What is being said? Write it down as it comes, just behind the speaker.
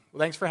Well,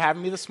 thanks for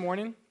having me this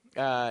morning.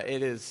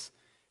 It is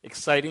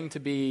exciting to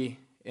be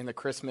in the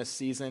Christmas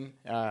season,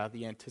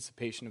 the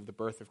anticipation of the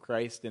birth of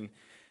Christ,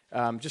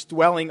 and just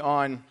dwelling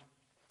on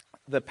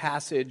the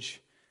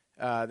passage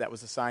that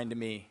was assigned to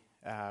me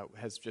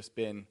has just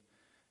been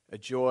a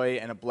joy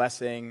and a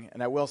blessing.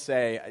 And I will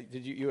say,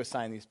 did you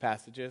assign these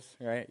passages,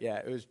 right? Yeah,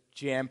 it was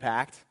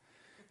jam-packed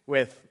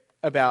with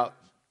about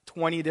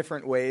 20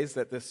 different ways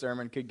that this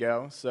sermon could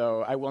go.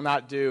 So I will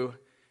not do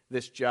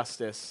this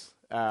justice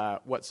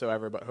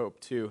whatsoever, but hope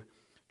to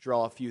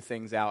draw a few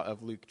things out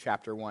of Luke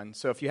chapter 1.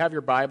 So if you have your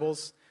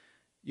Bibles,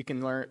 you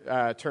can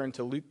turn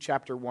to Luke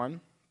chapter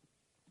 1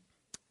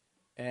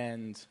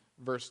 and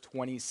verse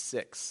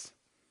 26.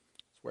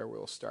 That's where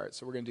we'll start.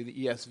 So we're going to do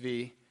the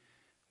ESV,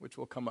 which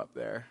will come up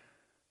there.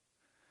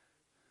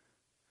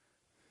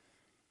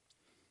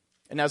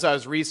 And as I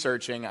was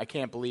researching, I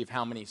can't believe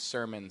how many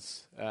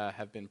sermons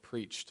have been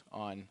preached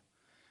on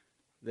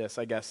this.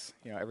 I guess,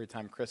 every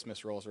time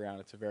Christmas rolls around,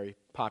 it's a very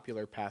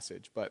popular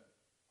passage. But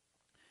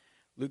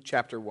Luke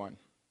chapter 1.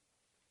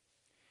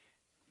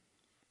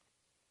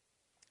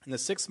 In the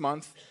 6th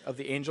month of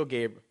the angel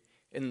Gabriel,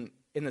 in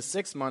the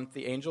 6th month,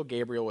 the angel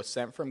Gabriel was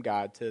sent from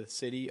God to the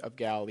city of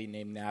Galilee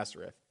named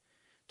Nazareth,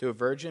 to a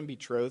virgin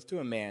betrothed to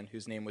a man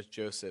whose name was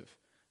Joseph,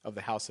 of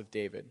the house of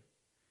David.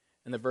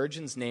 And the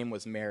virgin's name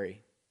was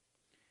Mary.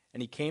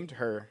 And he came to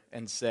her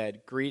and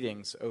said,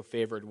 "Greetings, O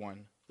favored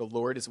one, the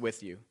Lord is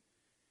with you."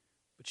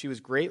 But she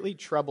was greatly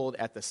troubled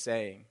at the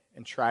saying,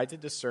 and tried to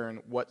discern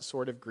what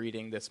sort of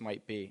greeting this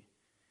might be.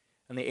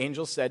 And the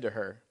angel said to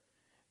her,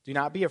 "Do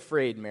not be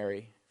afraid,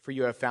 Mary, for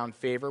you have found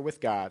favor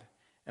with God,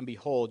 and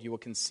behold, you will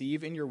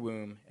conceive in your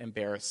womb and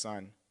bear a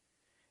son,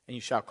 and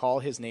you shall call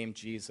his name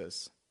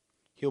Jesus.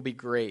 He will be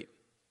great,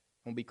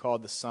 and will be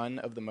called the Son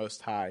of the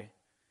Most High.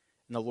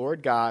 And the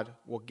Lord God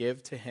will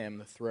give to him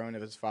the throne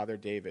of his father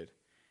David.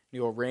 He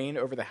will reign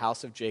over the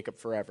house of Jacob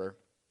forever,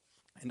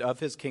 and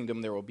of his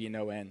kingdom there will be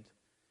no end."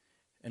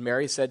 And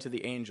Mary said to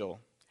the angel,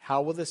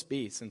 "How will this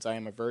be, since I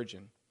am a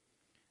virgin?"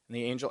 And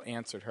the angel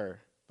answered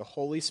her, "The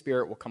Holy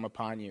Spirit will come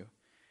upon you,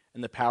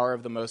 and the power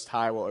of the Most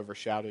High will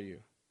overshadow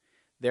you.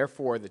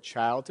 Therefore the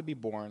child to be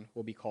born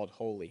will be called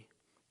Holy,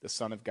 the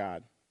Son of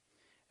God.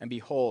 And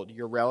behold,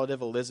 your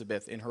relative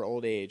Elizabeth in her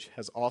old age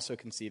has also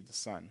conceived a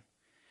son.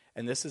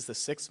 And this is the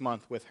 6th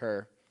month with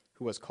her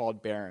who was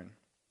called barren.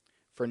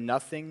 For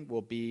nothing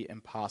will be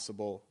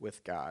impossible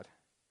with God."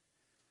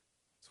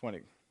 It's one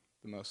of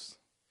the most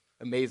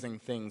amazing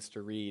things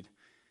to read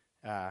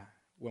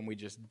when we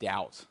just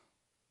doubt.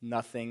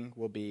 Nothing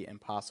will be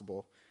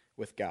impossible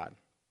with God.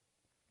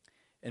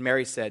 And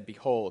Mary said,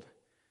 "Behold,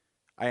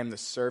 I am the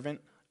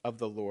servant of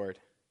the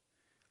Lord.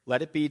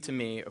 Let it be to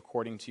me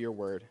according to your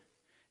word."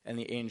 And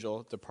the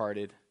angel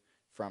departed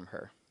from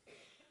her.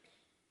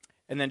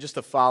 And then just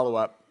to follow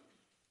up,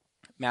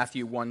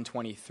 Matthew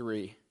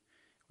 1:23,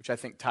 which I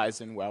think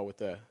ties in well with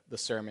the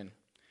sermon.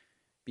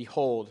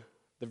 "Behold,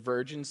 the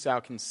virgin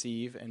shall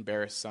conceive and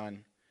bear a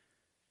son,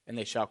 and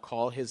they shall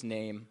call his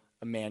name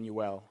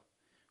Emmanuel,"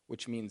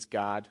 which means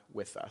God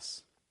with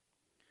us.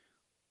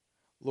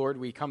 Lord,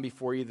 we come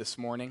before you this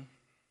morning,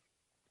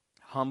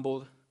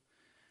 humbled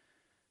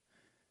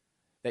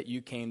that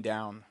you came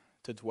down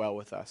to dwell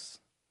with us,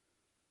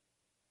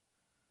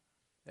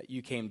 that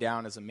you came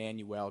down as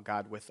Emmanuel,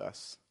 God with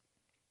us,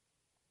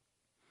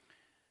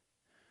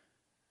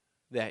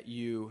 that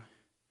you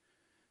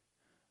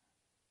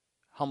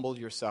humbled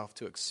yourself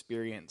to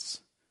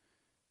experience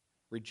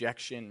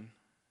rejection,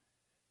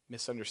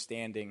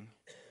 misunderstanding,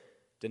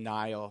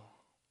 denial,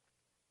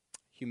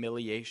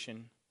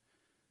 humiliation,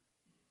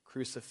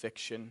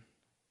 crucifixion.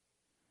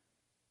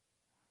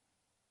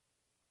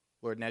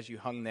 Lord, and as you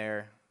hung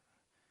there,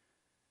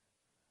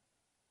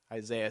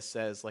 Isaiah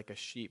says, like a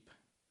sheep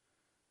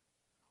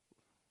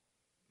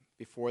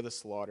before the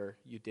slaughter,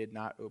 you did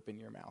not open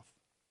your mouth.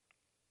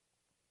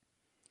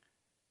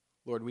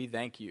 Lord, we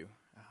thank you,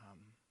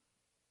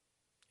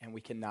 and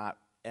we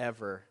cannot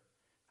ever,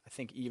 I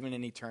think even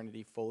in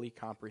eternity, fully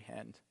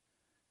comprehend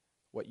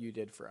what you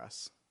did for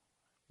us.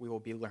 We will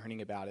be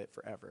learning about it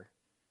forever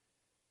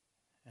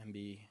and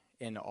be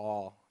in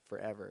awe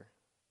forever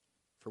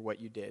for what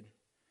you did.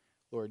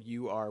 Lord,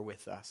 you are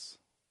with us.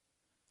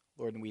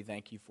 Lord, and we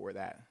thank you for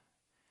that.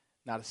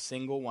 Not a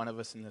single one of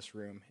us in this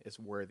room is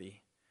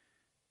worthy.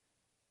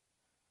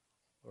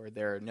 Lord,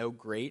 there are no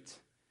great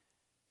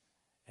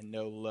and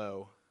no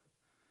low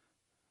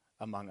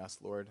among us,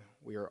 Lord.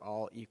 We are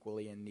all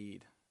equally in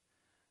need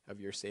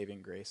of your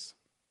saving grace.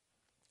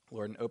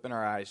 Lord, and open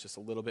our eyes just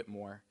a little bit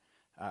more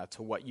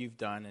to what you've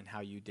done and how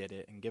you did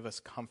it, and give us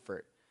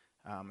comfort,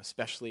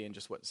 especially in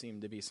just what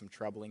seemed to be some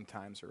troubling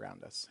times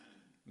around us.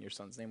 In your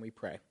Son's name we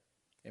pray.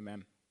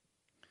 Amen.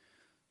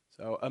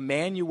 So,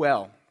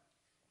 Emmanuel,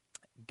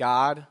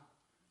 God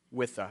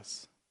with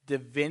us.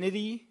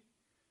 Divinity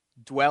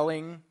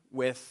dwelling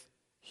with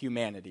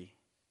humanity.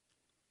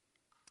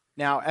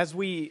 Now, as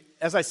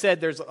I said,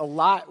 there's a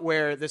lot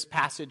where this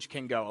passage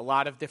can go, a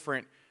lot of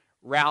different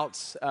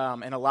routes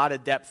and a lot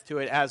of depth to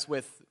it, as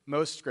with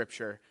most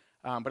Scripture.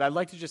 But I'd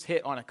like to just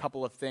hit on a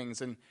couple of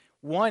things. And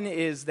One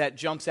is that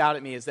jumps out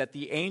at me is that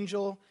the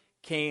angel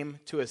came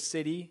to a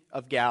city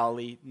of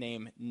Galilee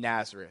named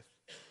Nazareth.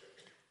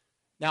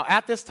 Now,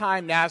 at this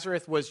time,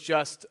 Nazareth was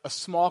just a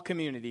small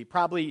community,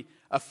 probably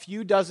a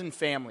few dozen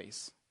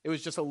families. It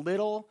was just a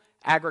little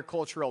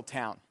agricultural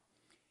town.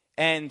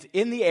 And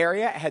in the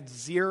area, it had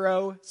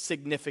zero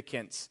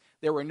significance.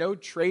 There were no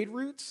trade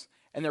routes,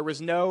 and there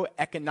was no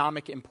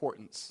economic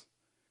importance.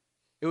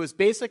 It was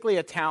basically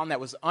a town that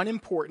was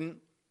unimportant,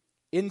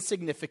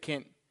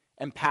 insignificant,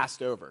 and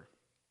passed over.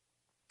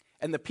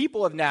 And the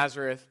people of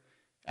Nazareth,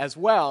 as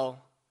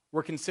well,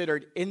 were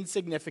considered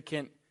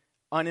insignificant,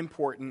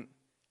 unimportant,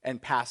 and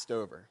passed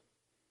over.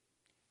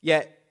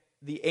 Yet,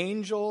 the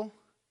angel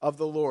of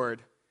the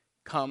Lord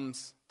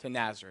comes to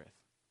Nazareth.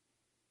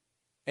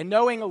 And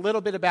knowing a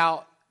little bit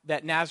about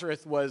that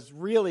Nazareth was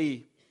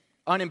really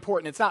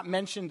unimportant, it's not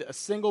mentioned a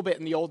single bit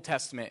in the Old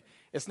Testament.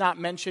 It's not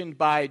mentioned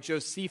by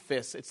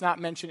Josephus. It's not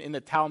mentioned in the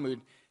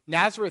Talmud.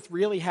 Nazareth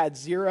really had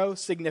zero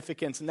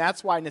significance, and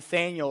that's why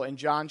Nathanael in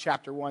John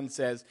chapter 1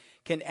 says,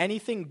 "Can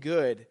anything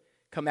good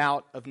come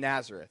out of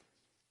Nazareth?"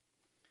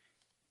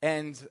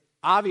 And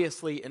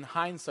obviously, in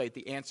hindsight,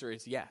 the answer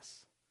is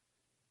yes,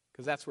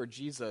 because that's where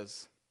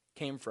Jesus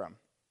came from.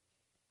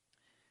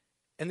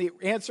 And the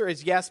answer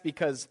is yes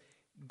because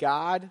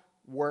God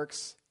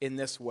works in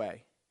this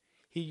way.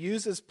 He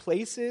uses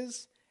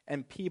places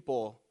and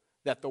people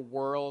that the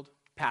world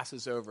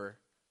passes over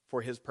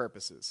for his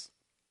purposes.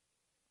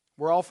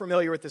 We're all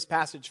familiar with this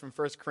passage from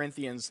 1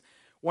 Corinthians.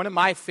 One of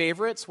my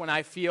favorites when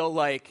I feel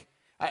like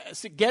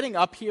getting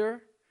up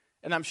here,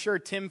 and I'm sure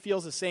Tim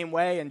feels the same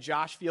way and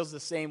Josh feels the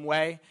same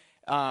way.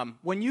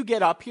 When you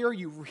get up here,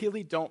 you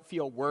really don't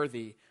feel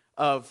worthy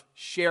of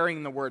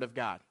sharing the Word of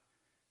God.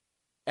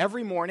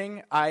 Every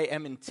morning, I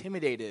am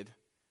intimidated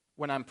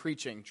when I'm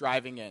preaching,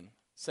 driving in,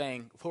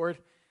 saying,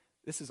 "Lord,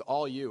 this is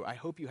all you. I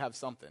hope you have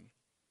something."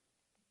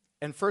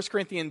 And 1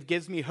 Corinthians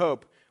gives me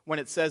hope when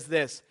it says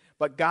this,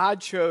 "But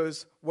God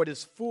chose what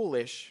is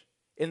foolish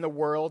in the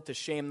world to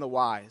shame the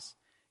wise.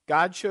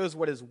 God chose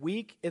what is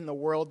weak in the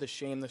world to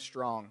shame the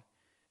strong.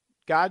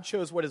 God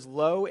chose what is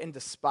low and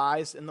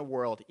despised in the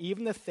world,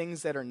 even the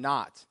things that are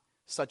not,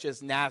 such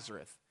as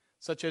Nazareth,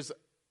 such as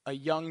a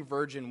young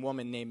virgin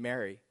woman named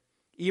Mary,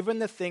 even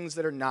the things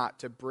that are not,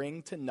 to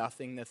bring to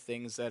nothing the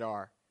things that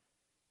are."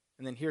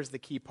 And then here's the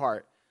key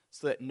part,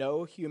 "so that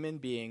no human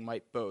being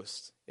might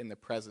boast in the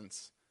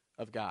presence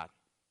of God."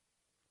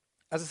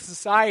 As a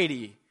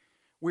society,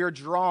 we are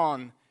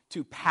drawn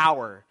to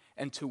power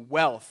and to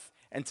wealth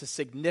and to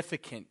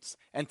significance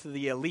and to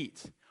the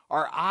elite.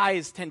 Our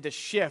eyes tend to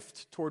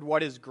shift toward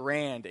what is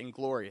grand and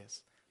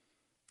glorious.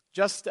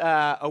 Just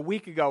a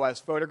week ago, I was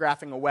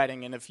photographing a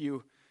wedding, and if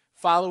you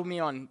follow me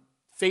on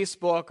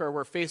Facebook or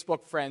were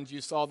Facebook friends, you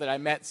saw that I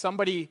met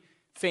somebody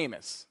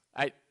famous.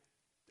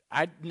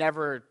 I'd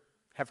never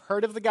have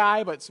heard of the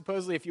guy, but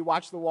supposedly if you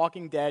watch The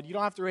Walking Dead, you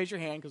don't have to raise your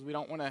hand because we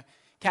don't want to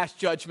cast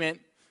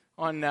judgment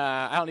on,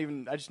 I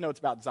just know it's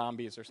about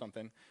zombies or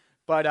something.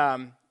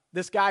 But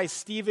this guy,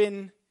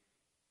 Stephen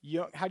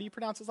Young, how do you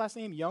pronounce his last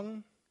name?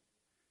 Young?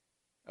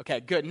 Okay,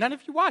 good. None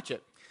of you watch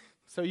it,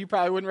 so you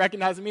probably wouldn't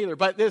recognize him either.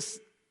 But this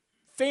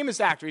famous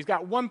actor, he's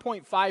got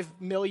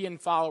 1.5 million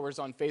followers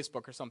on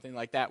Facebook or something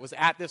like that, was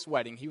at this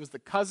wedding. He was the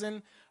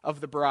cousin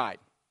of the bride.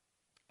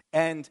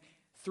 And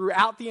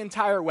throughout the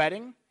entire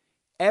wedding,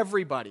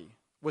 everybody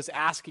was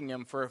asking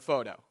him for a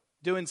photo,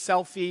 doing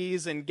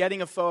selfies and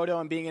getting a photo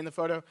and being in the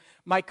photo.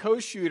 My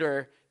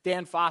co-shooter,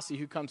 Dan Fossey,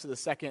 who comes to the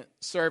second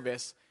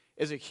service,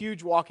 is a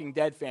huge Walking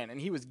Dead fan,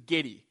 and he was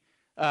giddy.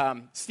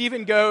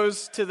 Stephen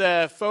goes to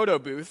the photo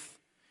booth,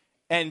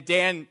 and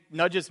Dan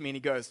nudges me, and he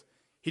goes,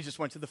 "He just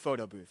went to the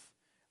photo booth.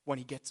 When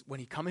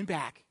he's coming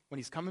back,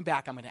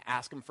 I'm going to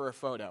ask him for a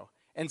photo."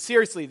 And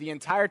seriously, the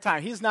entire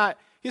time, he's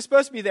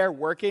supposed to be there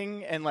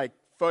working and like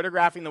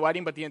photographing the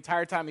wedding, but the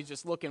entire time he's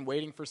just looking,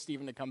 waiting for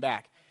Stephen to come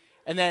back.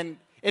 And then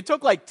it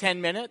took like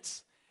 10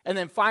 minutes, and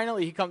then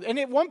finally he comes, and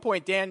at one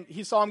point,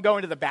 he saw him go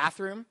into the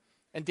bathroom,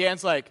 and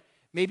Dan's like,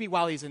 "Maybe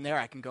while he's in there,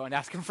 I can go and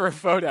ask him for a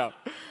photo."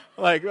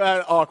 Like,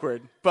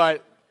 awkward.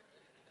 But,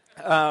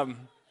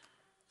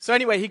 so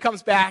anyway, he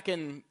comes back,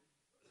 and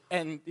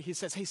he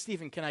says, "Hey,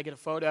 Stephen, can I get a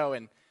photo?"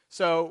 And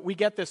so we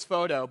get this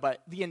photo,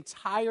 but the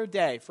entire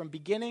day, from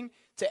beginning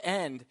to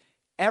end,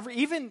 I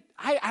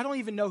don't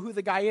even know who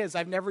the guy is.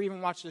 I've never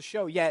even watched the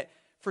show, yet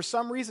for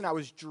some reason I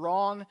was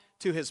drawn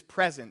to his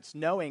presence,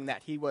 knowing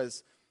that he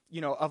was,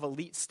 of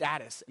elite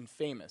status and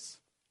famous.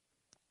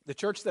 The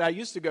church that I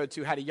used to go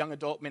to had a young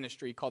adult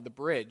ministry called The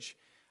Bridge.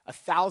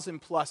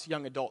 1,000+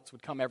 young adults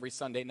would come every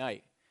Sunday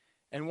night.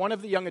 And one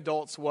of the young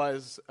adults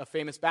was a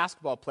famous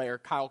basketball player,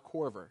 Kyle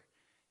Korver.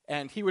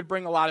 And he would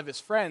bring a lot of his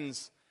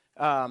friends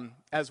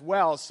as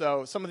well.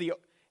 So some of the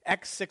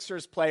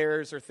ex-Sixers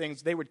players or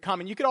things, they would come,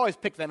 and you could always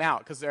pick them out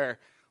because they're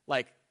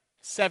like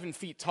 7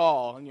 feet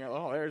tall. And you're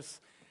like,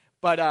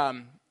 But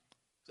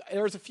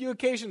there was a few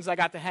occasions I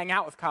got to hang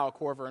out with Kyle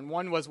Korver, and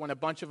one was when a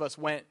bunch of us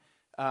went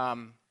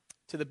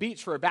to the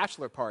beach for a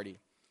bachelor party.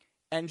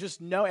 And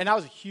and I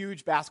was a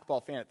huge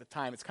basketball fan at the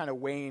time. It's kind of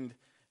waned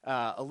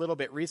a little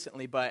bit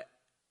recently, but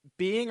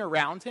being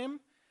around him,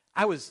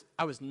 I was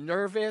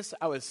nervous.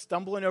 I was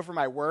stumbling over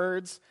my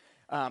words.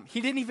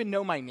 He didn't even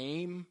know my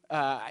name.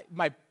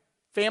 My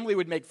family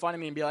would make fun of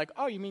me and be like,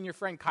 "Oh, you mean your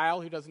friend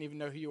Kyle who doesn't even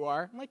know who you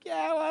are?" I'm like,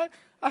 "Yeah, well,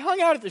 I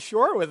hung out at the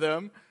shore with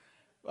him."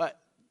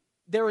 But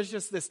there was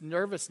just this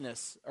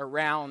nervousness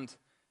around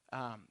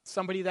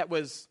somebody that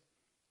was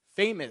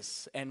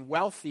famous and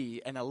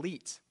wealthy and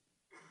elite.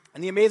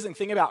 And the amazing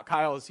thing about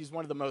Kyle is he's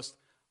one of the most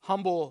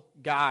humble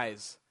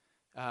guys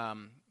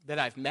that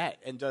I've met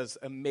and does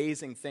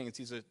amazing things.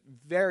 He's a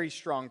very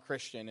strong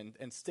Christian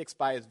and sticks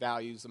by his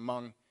values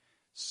among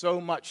so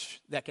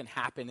much that can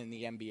happen in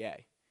the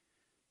NBA.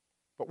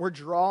 But we're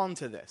drawn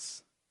to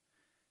this.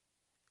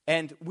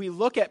 And we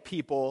look at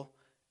people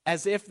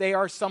as if they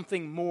are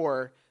something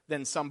more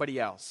than somebody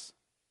else.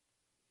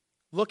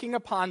 Looking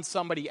upon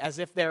somebody as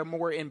if they're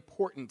more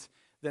important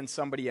than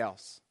somebody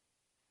else.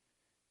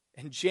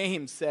 And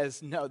James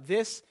says, no,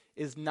 this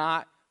is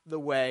not the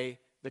way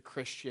the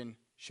Christian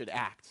should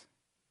act.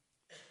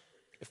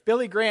 If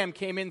Billy Graham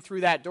came in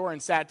through that door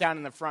and sat down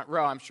in the front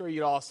row, I'm sure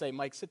you'd all say,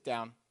 "Mike, sit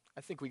down.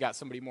 I think we got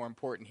somebody more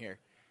important here."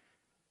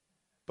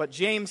 But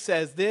James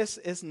says this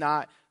is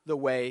not the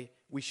way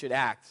we should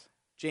act.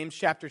 James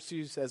chapter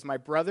 2 says, "My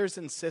brothers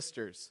and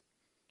sisters,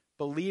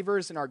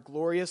 believers in our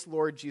glorious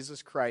Lord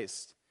Jesus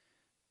Christ,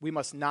 we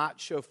must not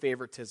show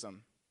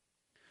favoritism.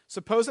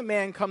 Suppose a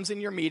man comes in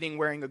your meeting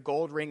wearing a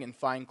gold ring and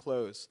fine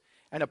clothes,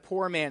 and a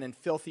poor man in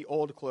filthy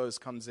old clothes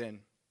comes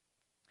in.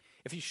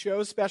 If you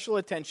show special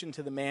attention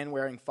to the man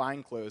wearing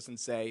fine clothes and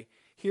say,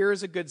 'Here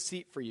is a good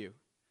seat for you,'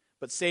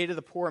 but say to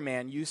the poor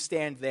man, 'You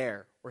stand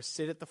there,' or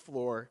sit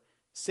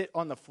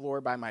on the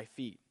floor by my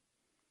feet,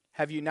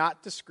 have you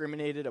not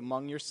discriminated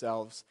among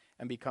yourselves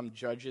and become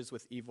judges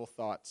with evil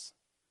thoughts?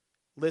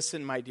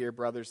 Listen, my dear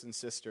brothers and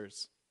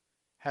sisters.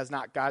 Has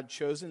not God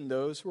chosen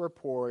those who are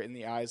poor in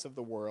the eyes of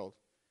the world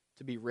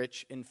to be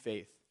rich in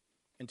faith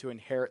and to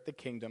inherit the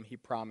kingdom he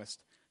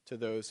promised to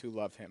those who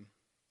love him?"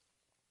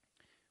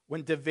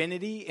 When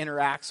divinity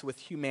interacts with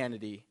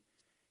humanity,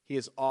 he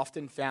is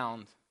often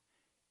found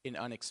in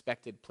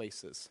unexpected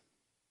places.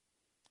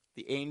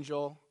 The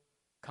angel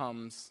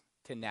comes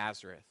to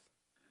Nazareth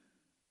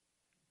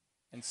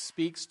and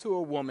speaks to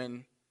a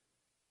woman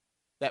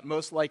that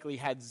most likely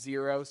had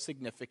zero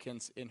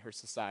significance in her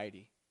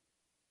society.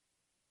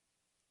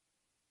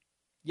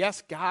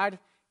 Yes, God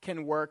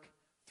can work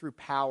through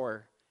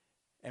power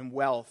and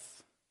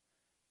wealth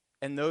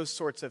and those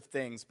sorts of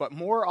things. But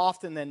more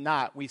often than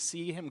not, we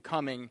see him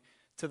coming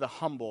to the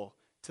humble,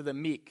 to the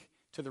meek,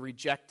 to the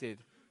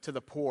rejected, to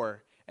the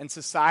poor. And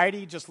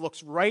society just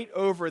looks right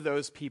over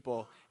those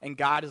people, and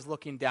God is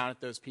looking down at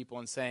those people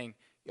and saying,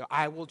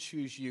 I will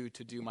choose you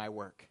to do my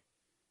work.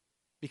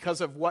 Because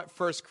of what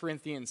 1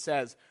 Corinthians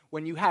says,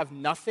 when you have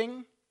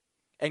nothing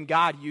and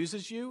God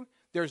uses you,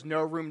 there's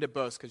no room to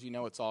boast because you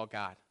know it's all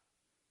God.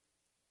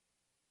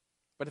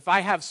 But if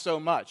I have so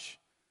much,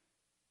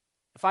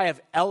 if I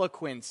have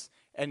eloquence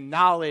and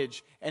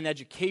knowledge and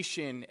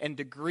education and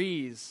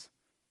degrees,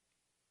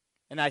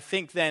 and I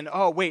think then,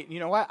 oh, wait, you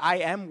know what? I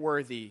am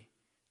worthy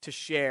to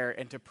share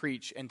and to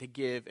preach and to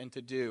give and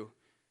to do.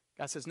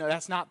 God says, no,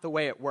 that's not the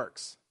way it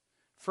works.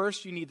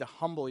 First, you need to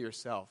humble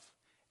yourself,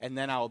 and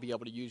then I will be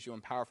able to use you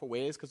in powerful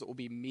ways because it will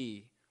be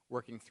me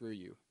working through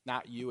you,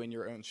 not you in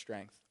your own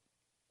strength.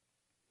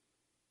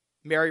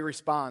 Mary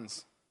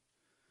responds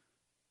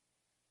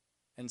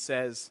and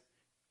says,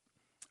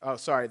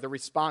 the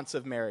response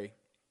of Mary.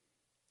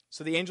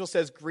 So the angel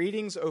says,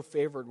 "Greetings, O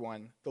favored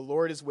one, the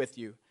Lord is with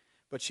you."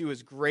 But she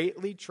was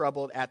greatly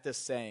troubled at this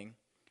saying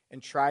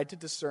and tried to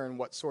discern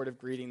what sort of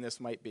greeting this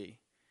might be.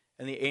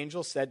 And the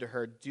angel said to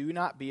her, "Do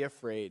not be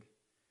afraid,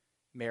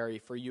 Mary,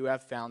 for you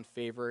have found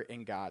favor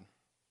in God."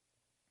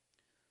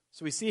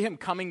 So we see him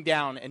coming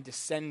down and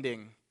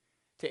descending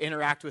to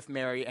interact with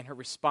Mary, and her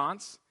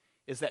response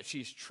is that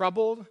she's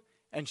troubled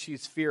and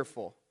she's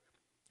fearful.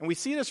 And we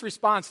see this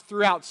response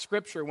throughout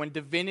Scripture when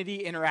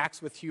divinity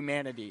interacts with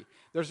humanity.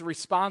 There's a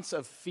response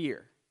of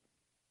fear.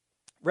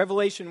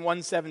 Revelation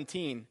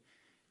 1:17,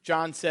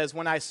 John says,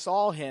 "When I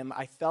saw him,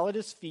 I fell at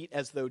his feet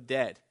as though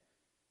dead."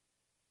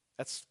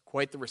 That's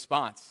quite the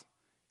response.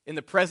 In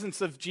the presence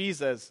of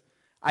Jesus,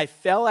 I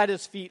fell at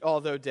his feet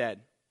although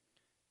dead.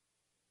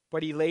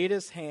 But he laid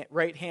his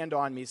right hand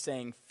on me,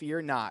 saying,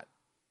 "Fear not,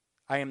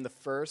 I am the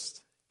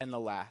first and the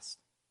last."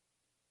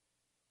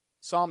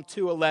 Psalm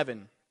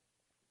 2:11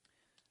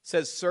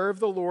 says, "Serve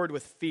the Lord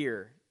with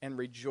fear and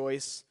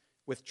rejoice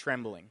with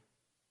trembling."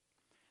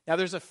 Now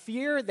there's a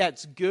fear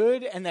that's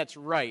good and that's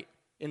right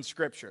in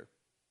Scripture.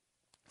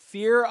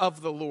 Fear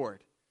of the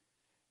Lord.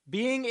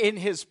 Being in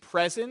his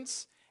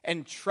presence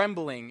and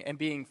trembling and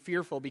being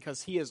fearful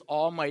because he is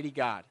Almighty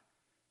God.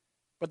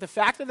 But the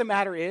fact of the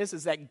matter is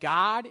that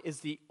God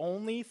is the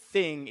only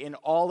thing in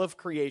all of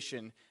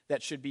creation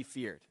that should be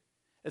feared.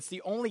 It's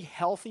the only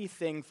healthy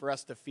thing for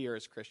us to fear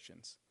as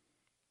Christians.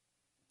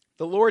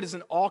 The Lord is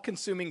an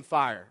all-consuming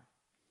fire.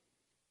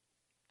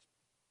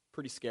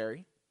 Pretty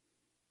scary.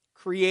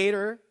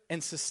 Creator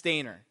and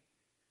sustainer.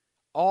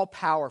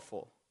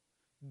 All-powerful.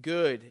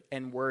 Good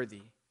and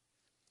worthy.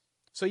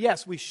 So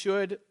yes, we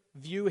should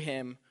view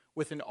him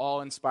with an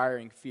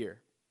awe-inspiring fear.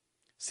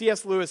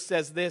 C.S. Lewis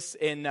says this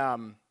in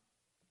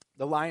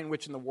The Lion,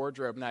 Witch, and the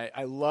Wardrobe, and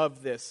I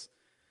love this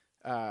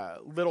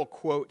little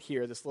quote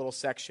here, this little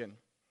section.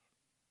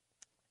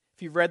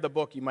 If you've read the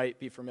book, you might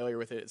be familiar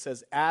with it. It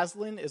says,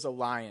 Aslan is a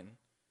lion,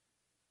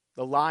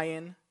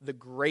 the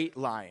great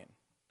lion.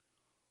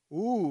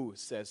 Ooh,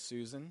 says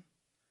Susan,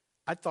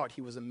 I thought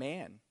he was a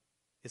man.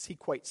 Is he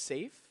quite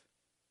safe?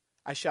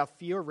 I shall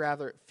feel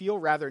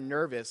rather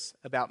nervous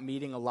about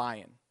meeting a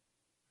lion.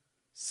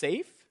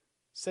 Safe?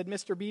 Said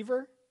Mr.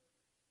 Beaver.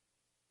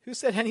 Who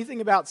said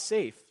anything about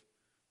safe?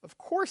 Of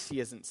course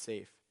he isn't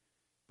safe,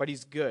 but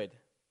he's good.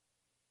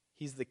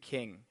 He's the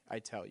king, I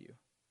tell you.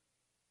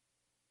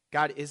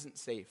 God isn't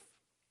safe.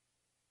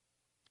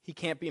 He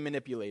can't be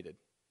manipulated.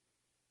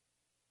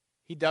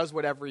 He does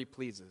whatever he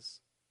pleases.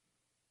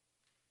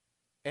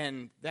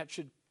 And that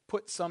should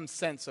put some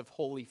sense of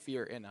holy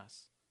fear in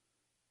us.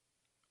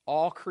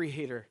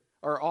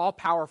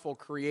 All-powerful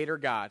creator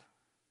God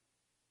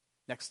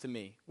next to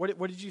me. What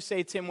did you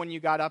say, Tim, when you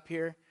got up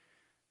here?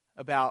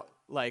 About,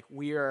 like,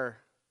 we are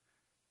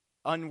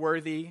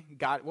unworthy.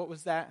 God, what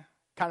was that?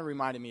 Kind of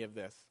reminded me of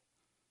this.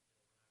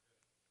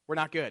 We're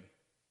not good,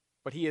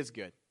 but he is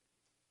good.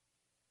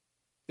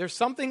 There's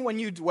something when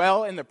you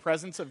dwell in the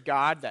presence of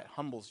God that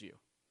humbles you.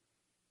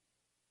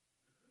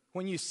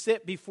 When you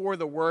sit before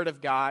the Word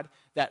of God,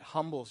 that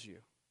humbles you.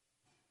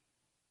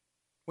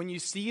 When you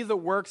see the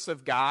works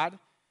of God,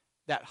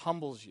 that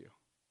humbles you.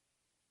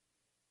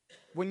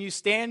 When you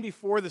stand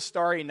before the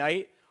starry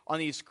night on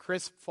these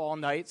crisp fall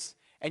nights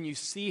and you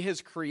see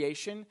his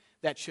creation,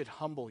 that should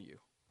humble you.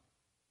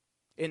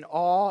 In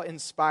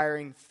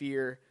awe-inspiring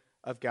fear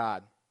of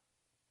God.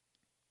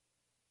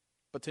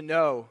 But to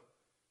know,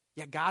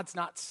 yeah, God's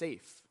not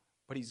safe,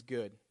 but he's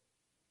good.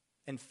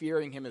 And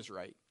fearing him is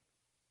right.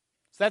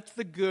 So that's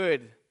the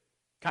good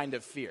kind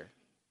of fear.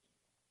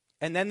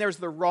 And then there's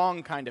the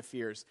wrong kind of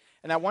fears.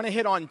 And I want to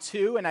hit on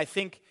two, and I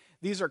think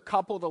these are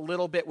coupled a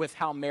little bit with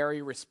how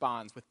Mary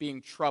responds, with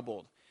being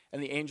troubled,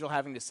 and the angel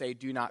having to say,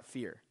 do not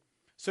fear.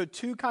 So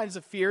two kinds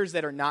of fears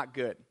that are not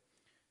good.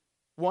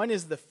 One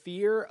is the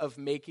fear of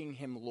making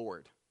him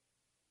Lord.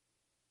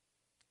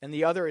 And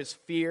the other is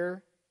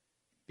fear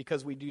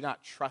because we do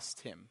not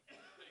trust him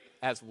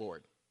as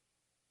Lord.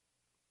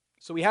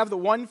 So we have the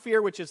one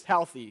fear which is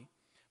healthy,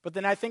 but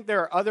then I think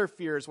there are other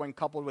fears when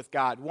coupled with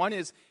God. One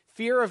is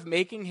fear of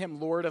making him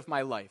Lord of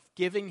my life,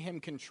 giving him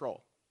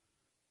control.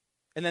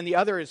 And then the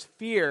other is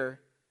fear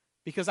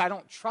because I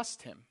don't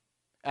trust him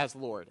as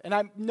Lord.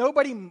 And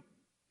nobody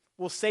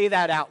will say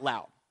that out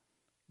loud.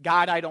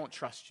 God, I don't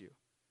trust you.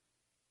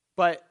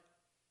 But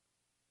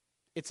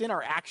it's in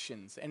our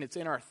actions, and it's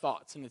in our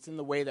thoughts, and it's in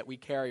the way that we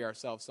carry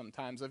ourselves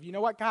sometimes of, you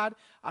know what, God,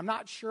 I'm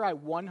not sure I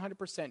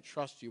 100%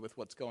 trust you with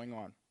what's going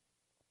on.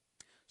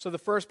 So the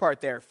first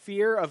part there,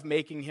 fear of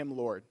making him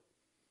Lord.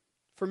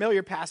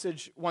 Familiar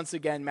passage, once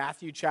again,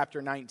 Matthew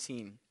chapter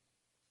 19.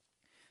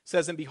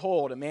 Says, and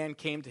behold, a man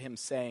came to him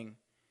saying,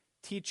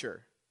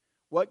 Teacher,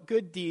 what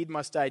good deed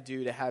must I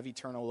do to have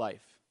eternal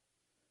life?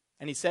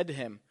 And he said to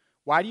him,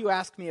 Why do you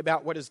ask me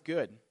about what is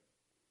good?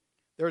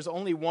 There is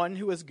only one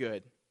who is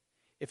good.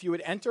 If you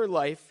would enter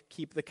life,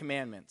 keep the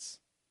commandments.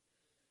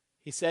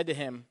 He said to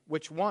him,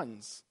 Which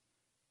ones?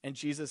 And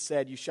Jesus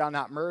said, You shall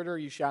not murder,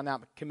 you shall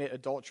not commit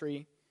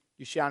adultery,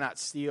 you shall not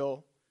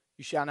steal,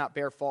 you shall not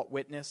bear false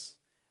witness,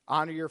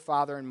 honor your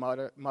father and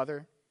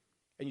mother,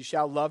 and you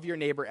shall love your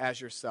neighbor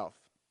as yourself.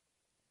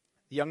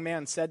 The young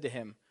man said to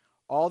him,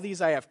 All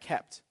these I have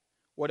kept.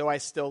 What do I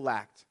still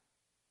lack?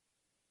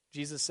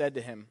 Jesus said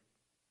to him,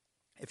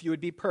 If you would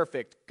be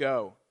perfect,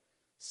 go.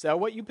 Sell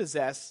what you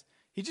possess.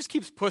 He just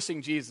keeps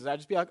pushing Jesus. I'd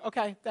just be like,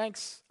 okay,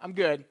 thanks, I'm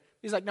good.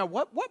 He's like, no,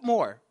 what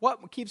more?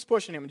 What keeps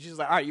pushing him? And Jesus is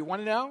like, all right, you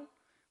want to know?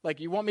 Like,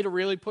 you want me to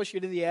really push you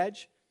to the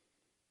edge?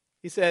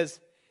 He says,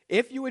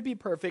 if you would be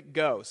perfect,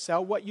 go.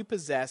 Sell what you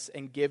possess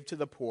and give to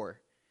the poor,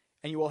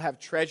 and you will have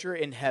treasure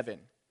in heaven.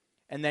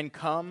 And then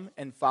come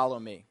and follow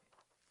me.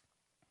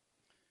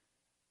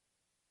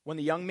 When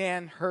the young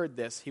man heard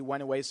this, he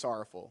went away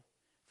sorrowful,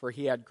 for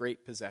he had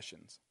great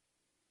possessions.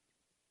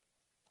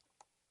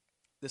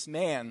 This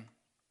man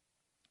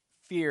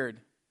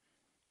feared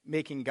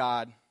making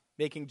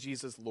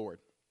Jesus Lord.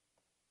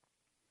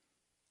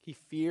 He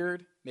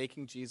feared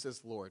making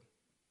Jesus Lord.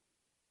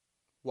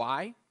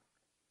 Why?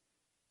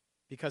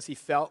 Because he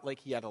felt like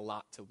he had a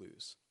lot to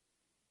lose.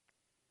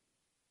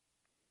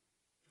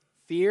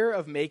 Fear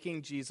of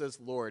making Jesus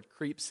Lord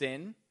creeps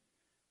in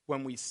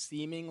when we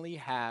seemingly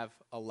have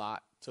a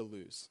lot to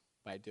lose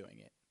by doing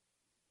it.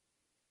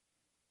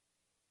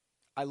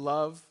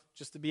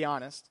 Just to be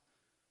honest,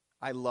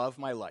 I love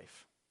my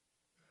life.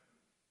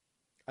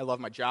 I love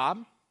my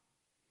job.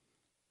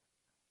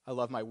 I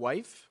love my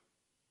wife.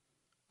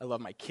 I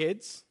love my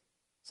kids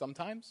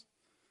sometimes.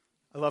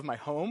 I love my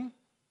home.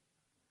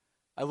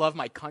 I love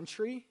my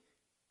country.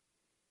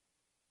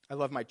 I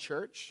love my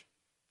church.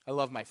 I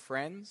love my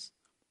friends.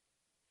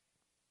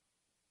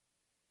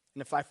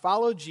 And if I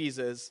follow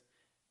Jesus,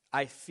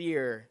 I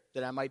fear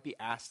that I might be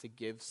asked to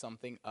give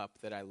something up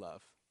that I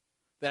love,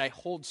 that I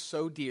hold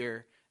so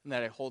dear and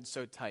that I hold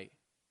so tight.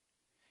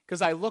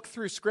 Because I look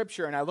through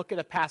Scripture and I look at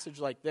a passage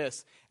like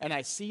this, and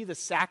I see the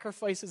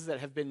sacrifices that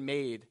have been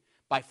made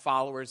by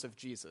followers of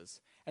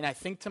Jesus. And I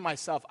think to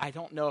myself, I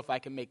don't know if I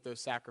can make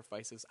those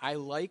sacrifices. I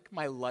like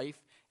my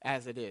life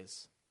as it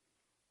is.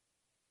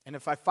 And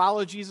if I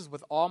follow Jesus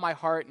with all my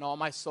heart and all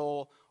my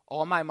soul,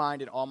 all my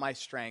mind and all my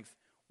strength,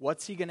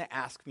 what's he going to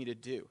ask me to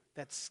do?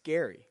 That's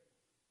scary.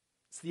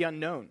 It's the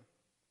unknown.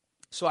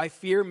 So I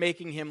fear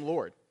making him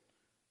Lord.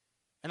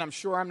 And I'm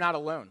sure I'm not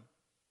alone.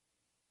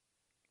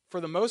 For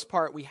the most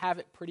part, we have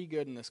it pretty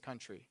good in this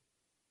country.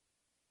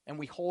 And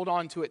we hold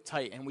on to it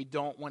tight, and we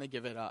don't want to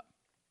give it up.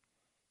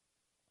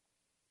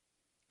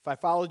 If I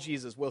follow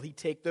Jesus, will he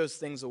take those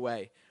things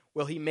away?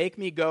 Will he make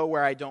me go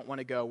where I don't want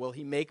to go? Will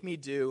he make me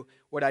do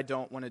what I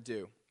don't want to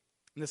do?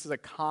 And this is a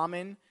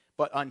common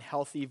but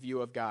unhealthy view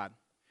of God.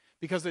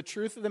 Because the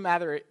truth of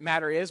the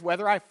matter is,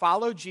 whether I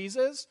follow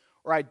Jesus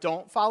or I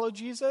don't follow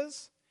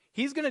Jesus,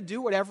 he's going to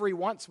do whatever he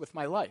wants with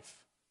my life.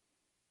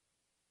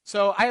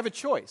 So I have a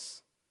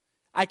choice.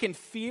 I can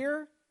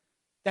fear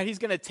that he's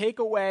going to take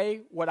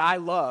away what I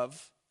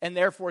love and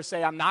therefore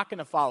say, I'm not going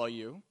to follow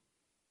you.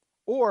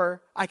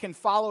 Or I can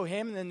follow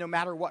him, and then no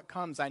matter what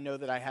comes, I know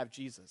that I have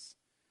Jesus.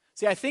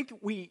 See, I think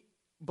we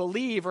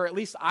believe, or at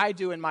least I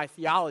do in my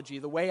theology,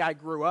 the way I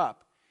grew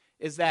up,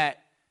 is that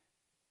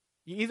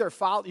you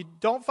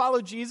don't follow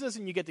Jesus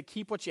and you get to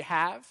keep what you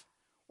have,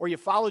 or you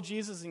follow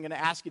Jesus and he's going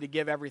to ask you to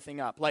give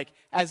everything up. Like,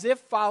 as if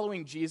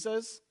following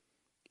Jesus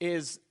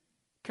is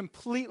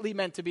completely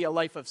meant to be a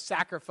life of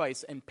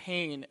sacrifice and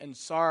pain and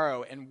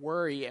sorrow and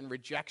worry and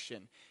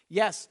rejection.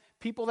 Yes,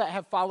 people that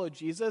have followed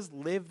Jesus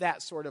live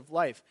that sort of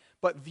life.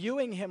 But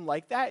viewing him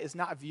like that is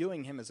not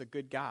viewing him as a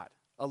good God,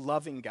 a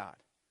loving God.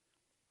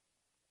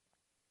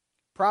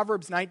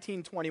 Proverbs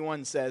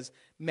 19:21 says,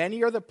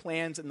 "Many are the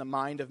plans in the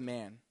mind of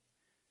man,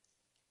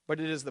 but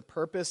it is the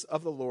purpose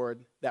of the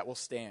Lord that will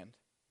stand."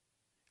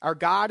 Our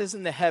God is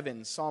in the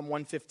heavens, Psalm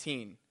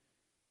 115.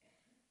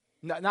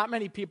 Not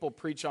many people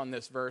preach on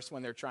this verse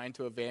when they're trying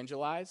to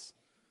evangelize,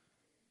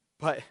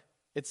 but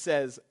it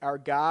says, our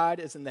God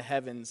is in the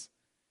heavens.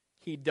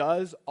 He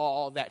does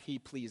all that he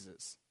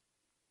pleases.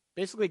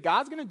 Basically,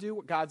 God's going to do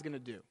what God's going to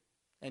do,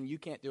 and you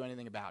can't do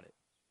anything about it.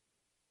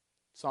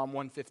 Psalm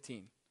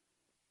 115.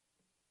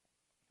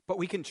 But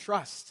we can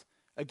trust,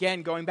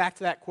 again, going back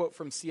to that quote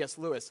from C.S.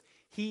 Lewis,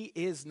 he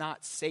is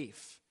not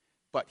safe,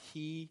 but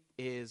he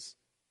is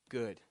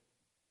good.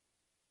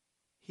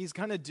 He's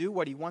going to do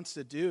what he wants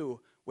to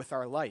do with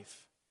our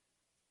life.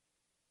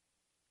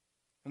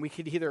 And we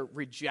could either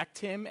reject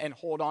him and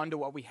hold on to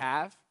what we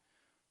have,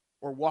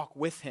 or walk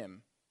with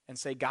him and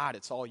say, God,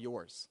 it's all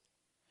yours.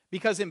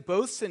 Because in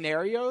both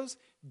scenarios,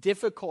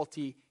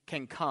 difficulty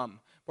can come.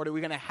 But are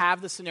we going to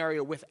have the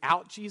scenario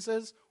without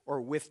Jesus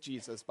or with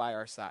Jesus by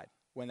our side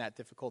when that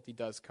difficulty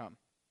does come?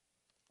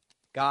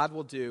 God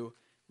will do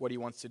what he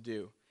wants to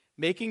do.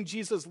 Making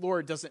Jesus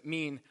Lord doesn't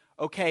mean,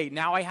 okay,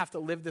 now I have to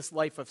live this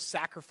life of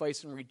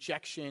sacrifice and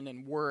rejection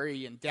and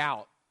worry and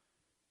doubt.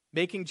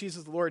 Making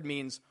Jesus Lord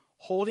means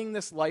holding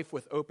this life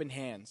with open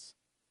hands,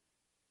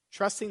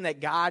 trusting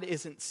that God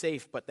isn't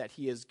safe, but that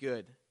he is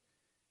good,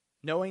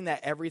 knowing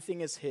that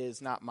everything is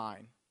his, not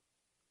mine.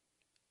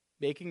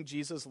 Making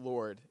Jesus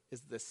Lord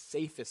is the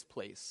safest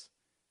place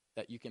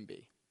that you can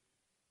be.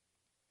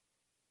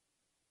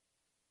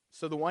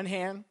 So the one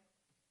hand,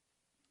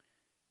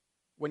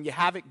 when you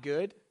have it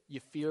good, you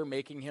fear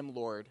making him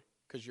Lord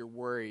because you're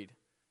worried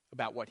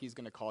about what he's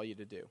going to call you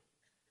to do.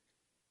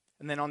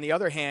 And then on the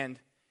other hand,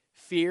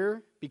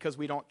 fear because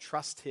we don't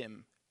trust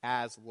him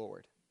as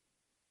Lord.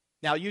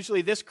 Now,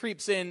 usually this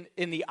creeps in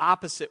the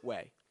opposite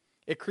way.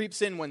 It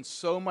creeps in when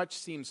so much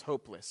seems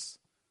hopeless.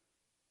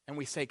 And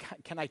we say,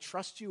 can I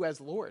trust you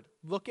as Lord?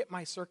 Look at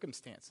my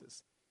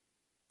circumstances.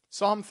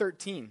 Psalm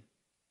 13.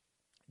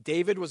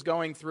 David was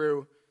going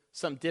through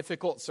some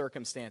difficult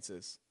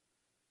circumstances.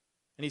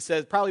 And he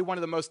says, probably one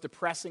of the most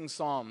depressing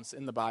psalms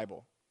in the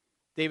Bible.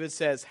 David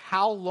says,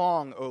 "How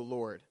long, O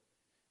Lord,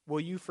 will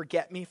you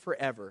forget me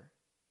forever?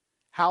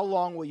 How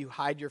long will you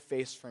hide your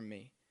face from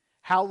me?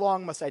 How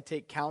long must I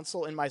take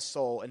counsel in my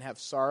soul and have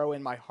sorrow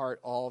in my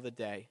heart all the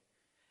day?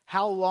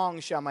 How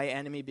long shall my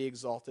enemy be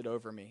exalted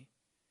over me?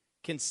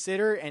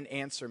 Consider and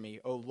answer me,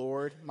 O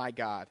Lord my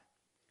God.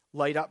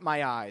 Light up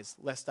my eyes,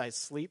 lest I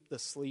sleep the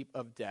sleep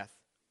of death.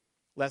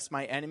 Lest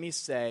my enemies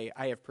say,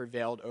 I have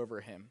prevailed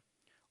over him.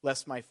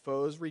 Lest my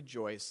foes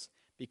rejoice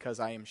because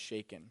I am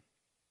shaken."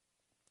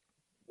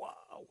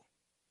 Wow.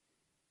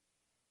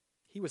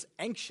 He was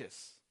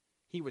anxious.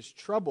 He was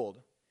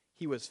troubled.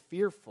 He was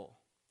fearful.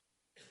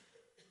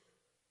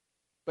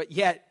 But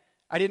yet,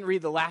 I didn't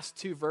read the last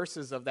two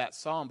verses of that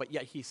psalm, but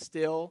yet he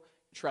still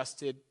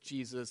trusted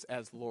Jesus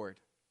as Lord.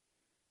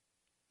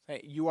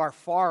 Hey, you are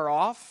far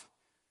off,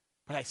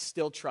 but I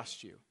still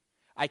trust you.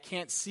 I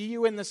can't see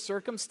you in this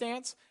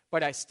circumstance,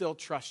 but I still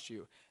trust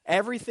you.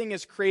 Everything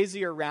is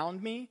crazy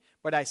around me,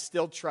 but I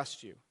still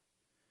trust you.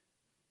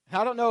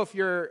 I don't know if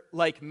you're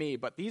like me,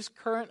 but these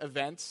current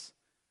events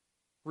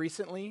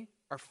recently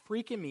are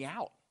freaking me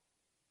out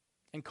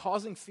and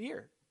causing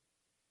fear.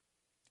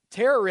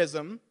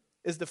 Terrorism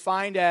is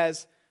defined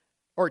as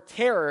or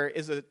terror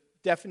is a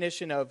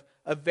definition of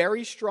a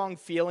very strong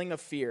feeling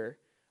of fear,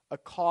 a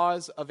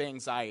cause of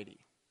anxiety.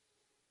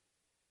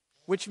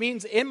 Which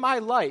means in my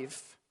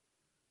life,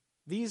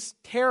 these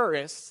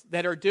terrorists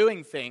that are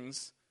doing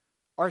things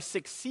are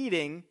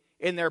succeeding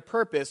in their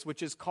purpose,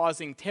 which is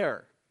causing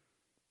terror.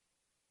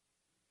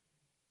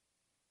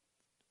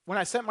 When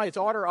I sent my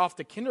daughter off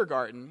to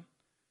kindergarten,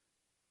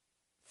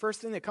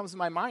 first thing that comes to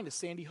my mind is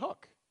Sandy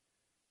Hook.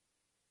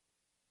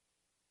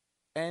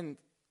 And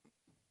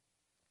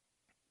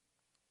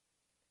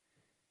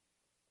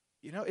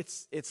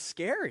it's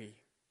scary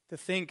to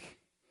think.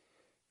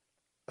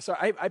 So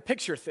I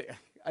picture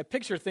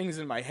things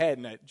in my head,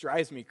 and it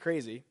drives me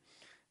crazy.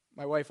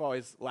 My wife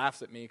always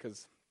laughs at me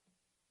because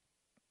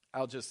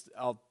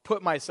I'll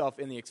put myself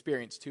in the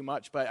experience too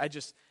much. But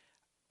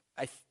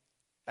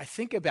I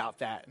think about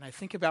that, and I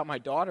think about my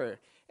daughter,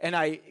 and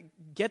I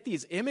get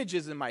these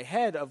images in my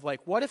head of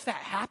like, what if that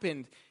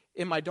happened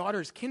in my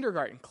daughter's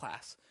kindergarten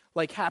class,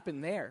 like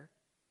happened there?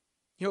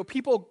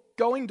 People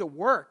going to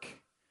work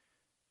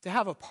to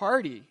have a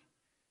party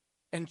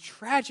and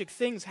tragic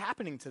things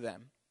happening to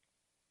them.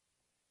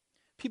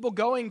 People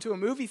going to a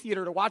movie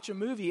theater to watch a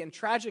movie and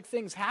tragic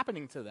things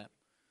happening to them.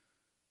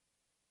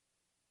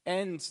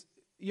 And,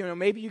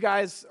 maybe you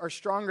guys are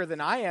stronger than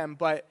I am,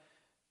 but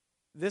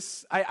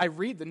I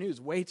read the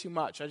news way too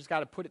much. I just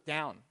got to put it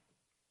down.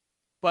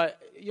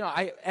 But,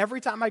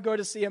 every time I go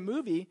to see a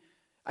movie,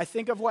 I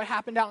think of what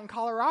happened out in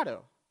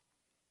Colorado.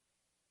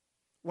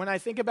 When I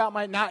think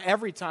about not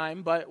every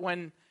time, but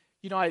when,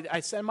 I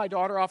send my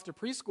daughter off to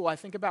preschool, I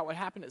think about what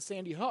happened at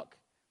Sandy Hook.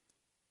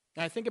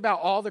 And I think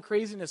about all the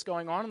craziness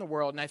going on in the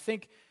world, and I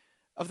think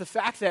of the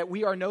fact that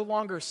we are no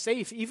longer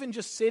safe, even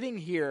just sitting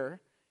here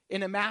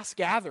in a mass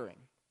gathering.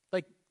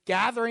 Like,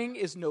 gathering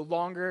is no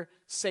longer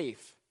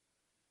safe.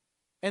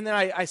 And then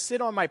I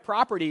sit on my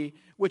property,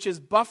 which is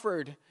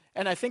buffered,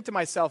 and I think to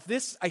myself,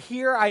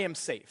 here I am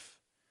safe.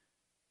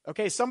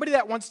 Okay, somebody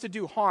that wants to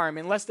do harm,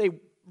 unless they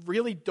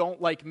really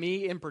don't like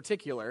me in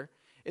particular,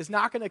 is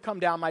not going to come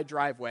down my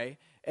driveway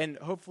and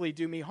hopefully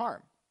do me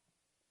harm.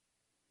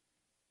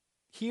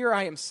 Here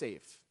I am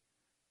safe.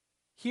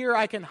 Here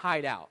I can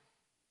hide out.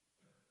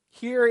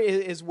 Here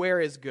is where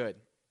is good.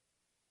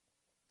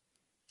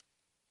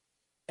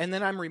 And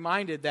then I'm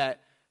reminded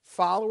that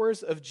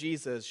followers of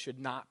Jesus should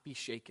not be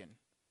shaken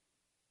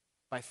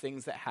by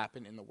things that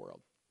happen in the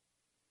world.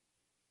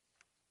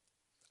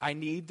 I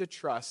need to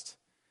trust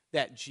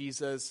that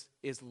Jesus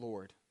is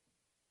Lord.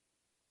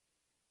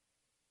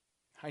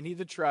 I need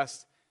to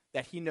trust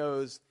that he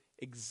knows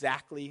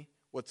exactly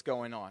what's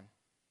going on.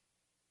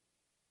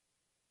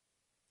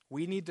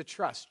 We need to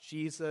trust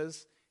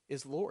Jesus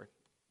is Lord.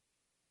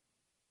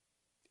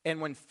 And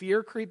when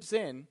fear creeps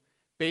in,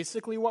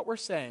 basically what we're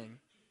saying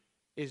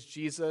is,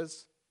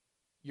 Jesus,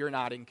 you're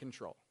not in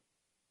control.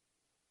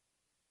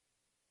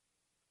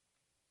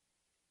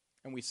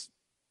 And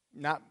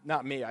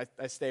not me,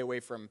 I stay away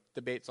from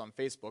debates on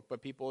Facebook,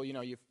 but people,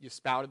 you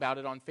spout about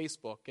it on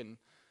Facebook, and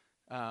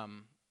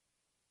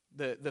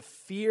the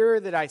fear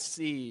that I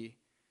see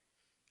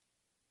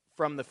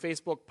from the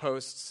Facebook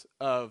posts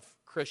of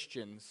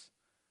Christians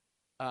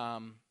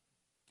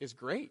is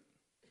great.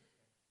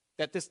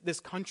 That this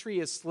country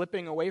is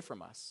slipping away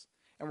from us,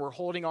 and we're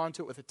holding on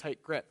to it with a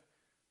tight grip.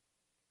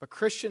 But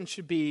Christians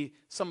should be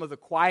some of the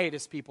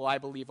quietest people, I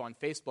believe, on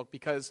Facebook,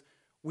 because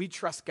we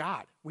trust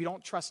God. We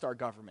don't trust our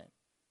government.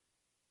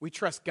 We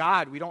trust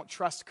God. We don't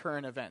trust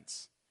current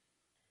events.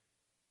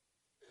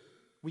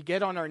 We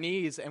get on our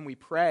knees and we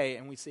pray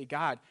and we say,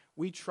 God,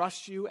 we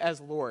trust you as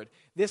Lord.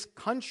 This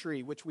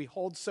country, which we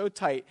hold so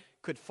tight,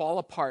 could fall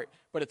apart,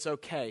 but it's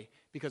okay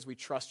because we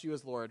trust you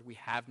as Lord. We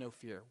have no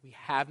fear. We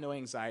have no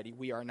anxiety.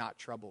 We are not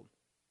troubled.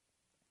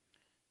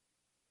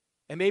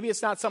 And maybe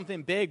it's not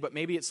something big, but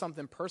maybe it's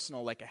something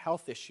personal, like a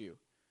health issue.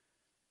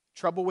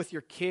 Trouble with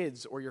your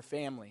kids or your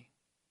family.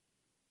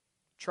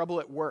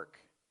 Trouble at work.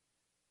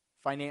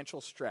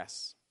 Financial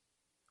stress.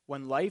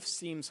 When life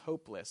seems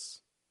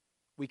hopeless,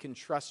 we can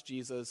trust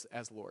Jesus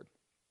as Lord.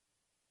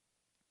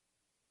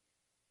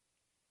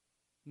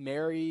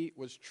 Mary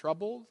was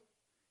troubled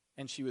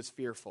and she was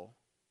fearful.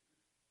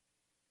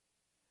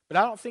 But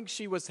I don't think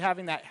she was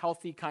having that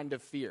healthy kind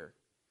of fear.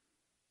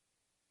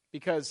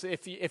 Because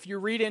if you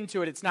read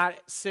into it, it's not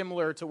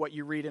similar to what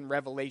you read in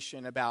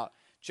Revelation about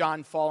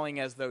John falling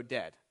as though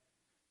dead.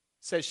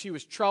 It says she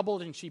was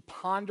troubled and she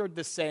pondered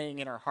the saying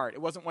in her heart.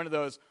 It wasn't one of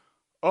those,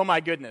 oh my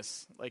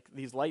goodness, like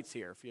these lights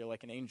here, if you're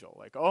like an angel,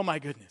 like, oh my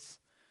goodness.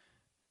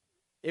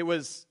 It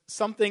was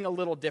something a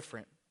little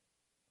different.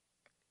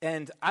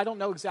 And I don't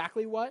know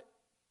exactly what.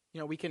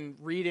 We can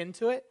read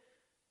into it.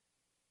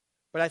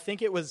 But I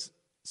think it was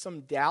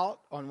some doubt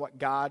on what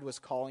God was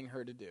calling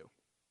her to do.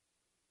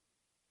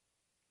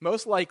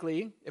 Most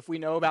likely, if we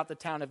know about the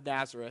town of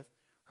Nazareth,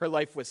 her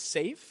life was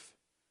safe,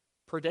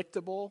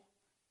 predictable,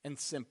 and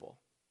simple.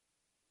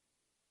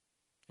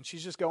 And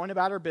she's just going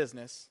about her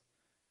business,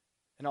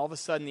 and all of a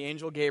sudden the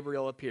angel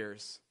Gabriel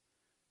appears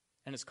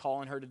and is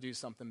calling her to do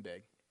something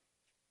big.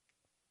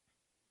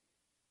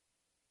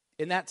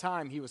 In that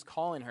time, he was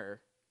calling her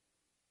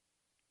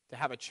to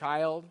have a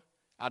child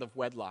out of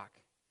wedlock,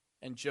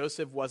 and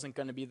Joseph wasn't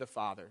going to be the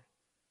father.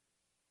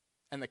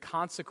 And the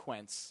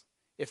consequence,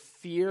 if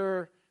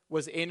fear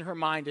was in her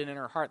mind and in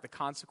her heart, the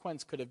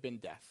consequence could have been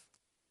death.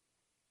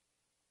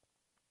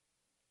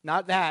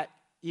 Not that,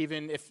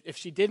 even if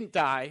she didn't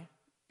die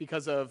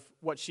because of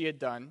what she had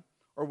done,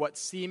 or what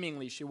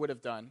seemingly she would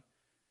have done,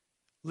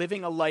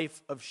 living a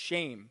life of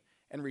shame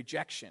and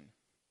rejection.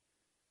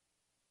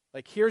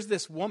 Like, here's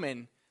this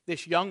woman,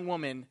 this young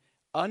woman,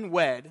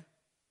 unwed.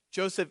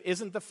 Joseph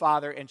isn't the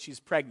father, and she's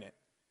pregnant.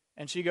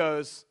 And she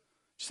goes,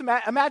 just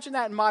imagine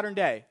that in modern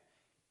day.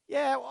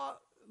 Yeah, well,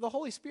 the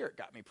Holy Spirit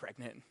got me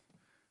pregnant.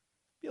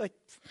 Be like,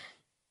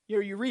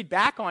 you read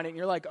back on it, and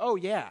you're like, oh,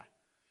 yeah.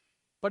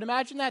 But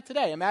imagine that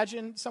today.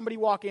 Imagine somebody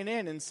walking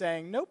in and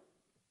saying, nope,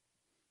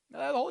 no,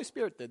 the Holy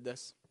Spirit did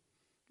this.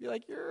 Be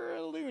like, you're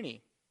a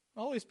loony.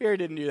 The Holy Spirit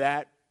didn't do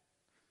that.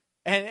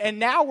 And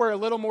now we're a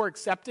little more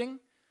accepting.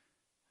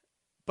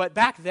 But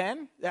back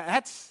then,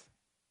 that's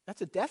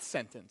a death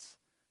sentence.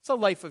 It's a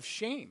life of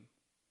shame.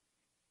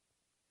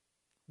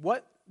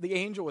 What the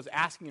angel was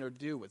asking her to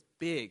do was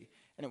big,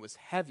 and it was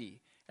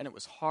heavy, and it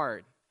was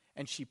hard.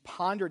 And she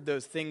pondered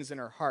those things in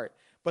her heart.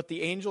 But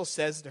the angel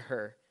says to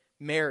her,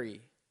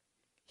 Mary,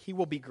 he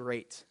will be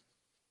great.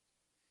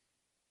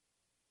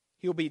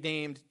 He will be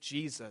named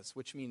Jesus,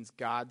 which means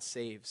God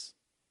saves.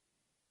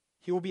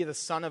 He will be the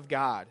Son of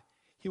God.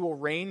 He will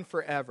reign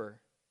forever.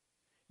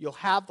 You'll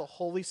have the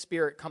Holy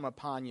Spirit come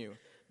upon you.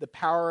 The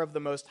power of the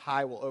Most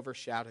High will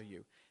overshadow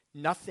you.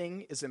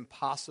 Nothing is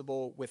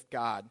impossible with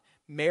God.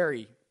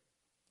 Mary,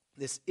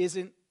 this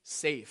isn't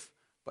safe,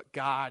 but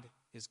God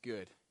is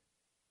good.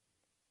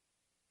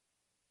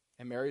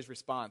 And Mary's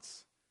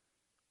response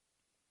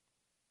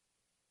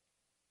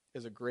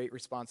is a great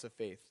response of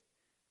faith.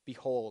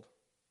 Behold,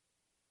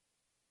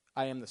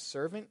 I am the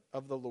servant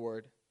of the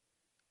Lord.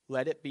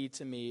 Let it be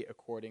to me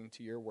according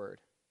to your word.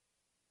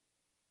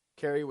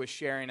 Carrie was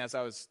sharing, as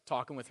I was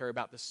talking with her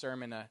about the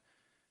sermon, a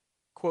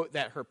quote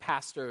that her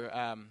pastor,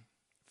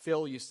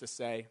 Phil, used to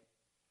say,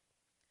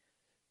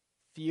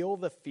 feel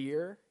the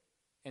fear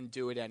and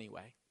do it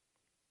anyway.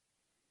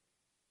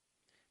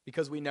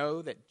 Because we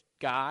know that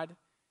God,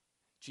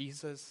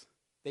 Jesus,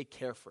 they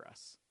care for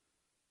us.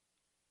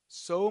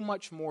 So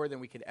much more than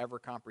we could ever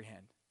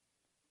comprehend.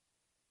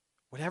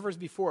 Whatever's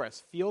before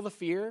us, feel the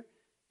fear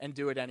and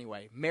do it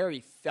anyway.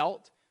 Mary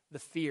felt the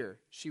fear.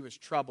 She was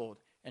troubled,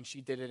 and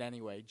she did it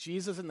anyway.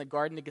 Jesus in the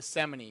Garden of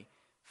Gethsemane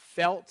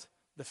felt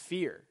the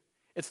fear.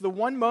 It's the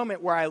one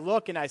moment where I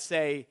look and I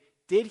say,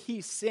 did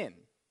he sin?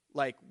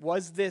 Like,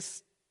 was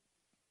this...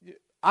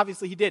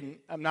 Obviously he didn't.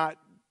 I'm not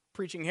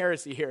preaching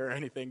heresy here or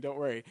anything, don't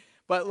worry.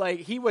 But like,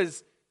 he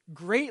was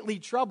greatly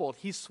troubled.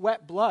 He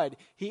sweat blood.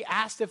 He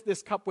asked if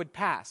this cup would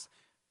pass.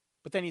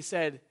 But then he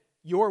said,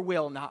 your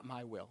will, not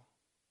my will,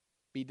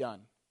 be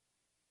done.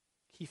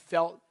 He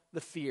felt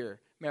the fear.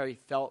 Mary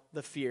felt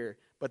the fear,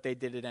 but they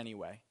did it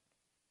anyway.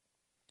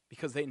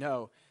 Because they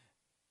know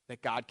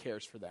that God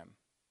cares for them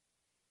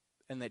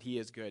and that he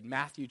is good.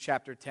 Matthew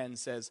chapter 10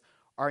 says,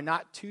 are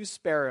not 2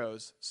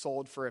 sparrows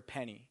sold for a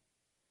penny?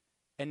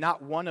 And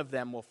not one of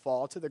them will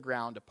fall to the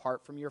ground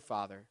apart from your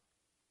Father.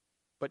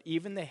 But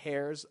even the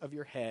hairs of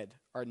your head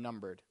are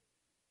numbered.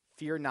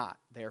 Fear not,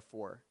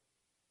 therefore.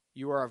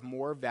 You are of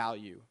more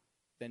value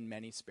than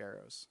many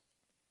sparrows.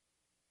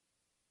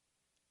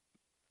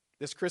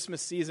 This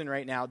Christmas season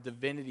right now,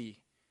 divinity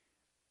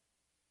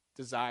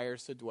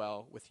desires to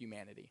dwell with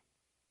humanity.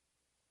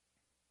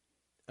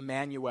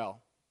 Emmanuel,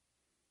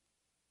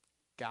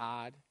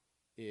 God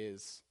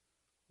is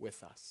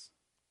with us.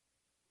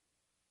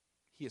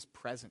 He is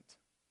present.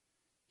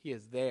 He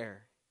is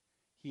there.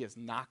 He is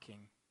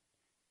knocking.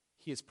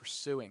 He is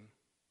pursuing.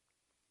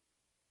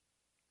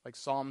 Like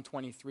Psalm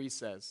 23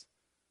 says,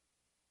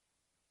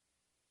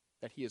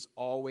 that he is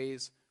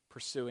always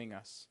pursuing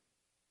us.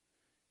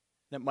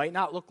 That might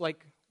not look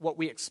like what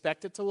we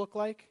expect it to look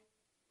like.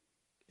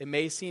 It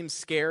may seem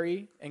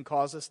scary and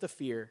cause us to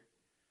fear,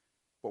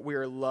 but we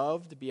are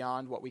loved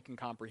beyond what we can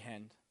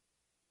comprehend.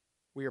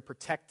 We are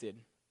protected.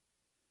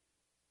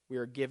 We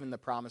are given the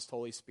promised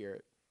Holy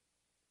Spirit.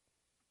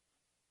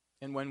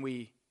 And when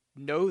we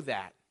know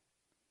that,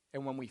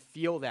 and when we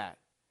feel that,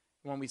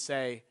 when we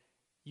say,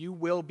 you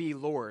will be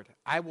Lord,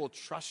 I will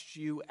trust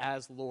you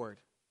as Lord.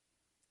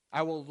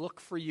 I will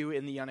look for you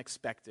in the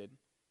unexpected.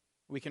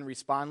 We can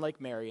respond like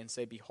Mary and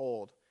say,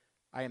 behold,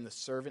 I am the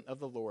servant of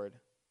the Lord.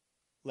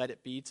 Let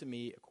it be to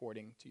me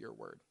according to your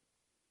word.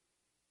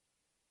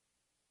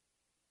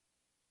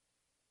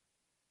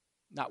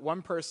 Not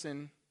one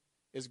person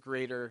is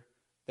greater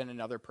than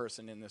another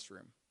person in this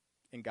room,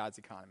 in God's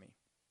economy.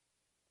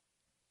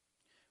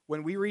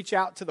 When we reach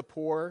out to the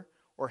poor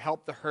or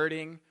help the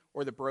hurting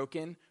or the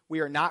broken, we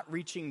are not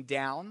reaching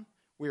down,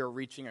 we are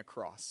reaching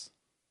across.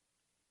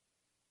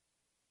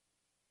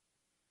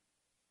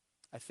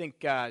 I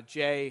think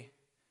Jay,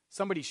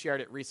 somebody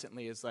shared it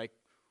recently, is like,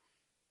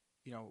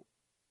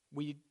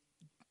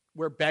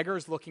 we're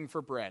beggars looking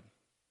for bread.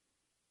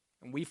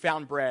 And we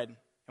found bread,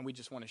 and we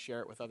just want to share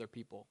it with other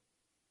people.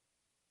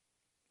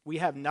 We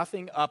have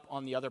nothing up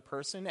on the other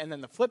person, and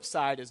then the flip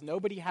side is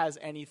nobody has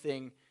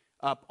anything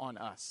up on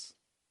us.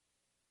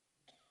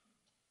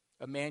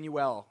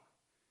 Emmanuel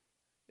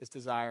is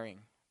desiring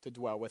to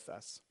dwell with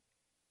us.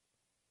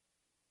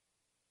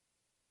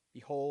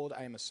 Behold,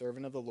 I am a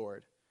servant of the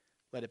Lord.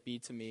 Let it be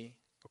to me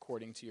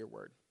according to your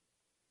word.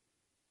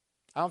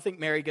 I don't think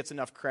Mary gets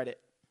enough credit.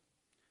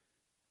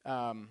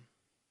 If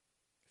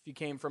you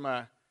came from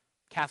a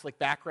Catholic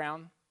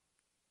background,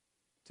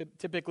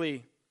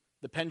 typically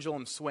the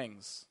pendulum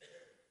swings.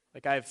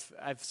 Like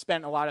I've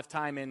spent a lot of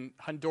time in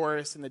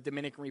Honduras and the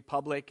Dominican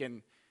Republic,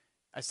 and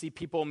I see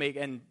people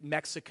in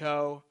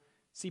Mexico,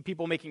 see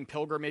people making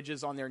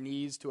pilgrimages on their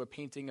knees to a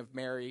painting of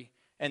Mary,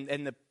 and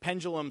the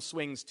pendulum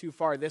swings too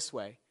far this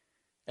way.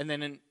 And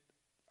then in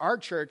our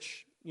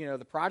church,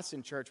 the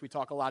Protestant church, we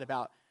talk a lot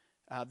about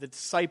the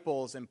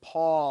disciples and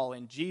Paul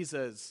and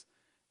Jesus,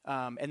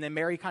 and then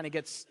Mary kind of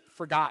gets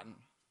forgotten.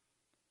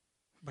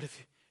 But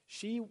if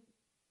she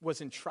was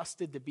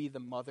entrusted to be the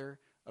mother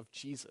of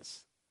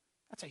Jesus,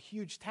 that's a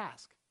huge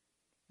task.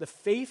 The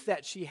faith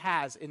that she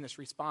has in this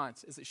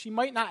response is that she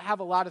might not have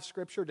a lot of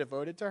scripture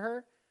devoted to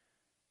her,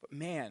 but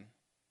man,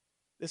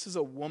 this is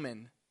a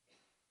woman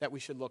that we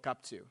should look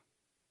up to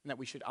and that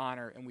we should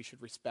honor and we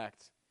should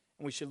respect.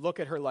 And we should look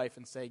at her life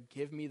and say,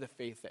 give me the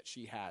faith that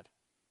she had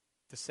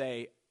to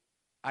say,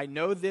 I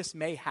know this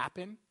may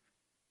happen,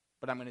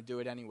 but I'm going to do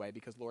it anyway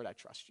because, Lord, I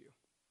trust you.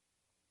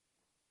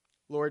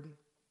 Lord,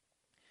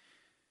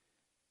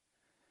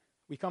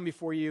 we come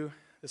before you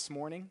this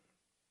morning,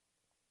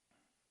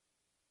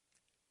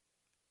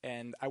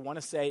 and I want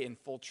to say in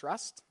full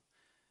trust,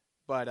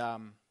 but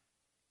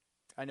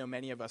I know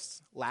many of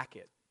us lack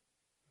it.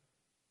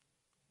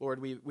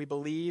 Lord, we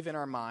believe in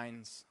our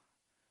minds,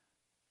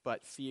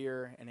 but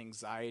fear and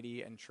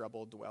anxiety and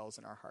trouble dwells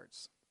in our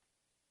hearts.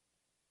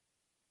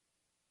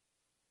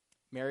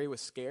 Mary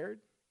was scared,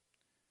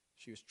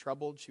 she was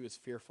troubled, she was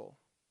fearful.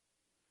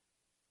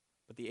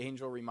 But the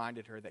angel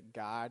reminded her that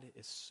God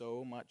is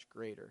so much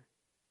greater.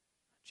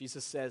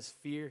 Jesus says,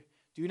 do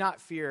not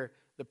fear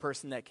the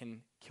person that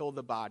can kill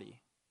the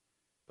body,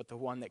 but the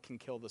one that can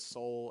kill the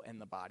soul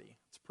and the body.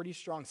 It's a pretty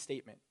strong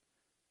statement.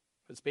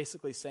 But it's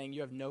basically saying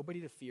you have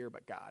nobody to fear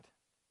but God.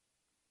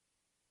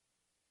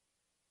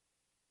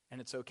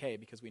 And it's okay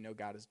because we know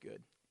God is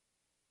good.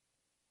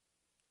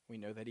 We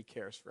know that he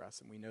cares for us,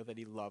 and we know that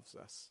he loves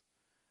us.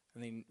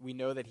 And then we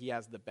know that he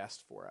has the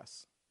best for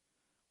us.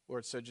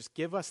 Lord, so just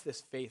give us this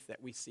faith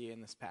that we see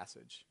in this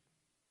passage.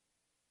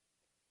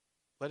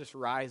 Let us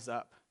rise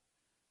up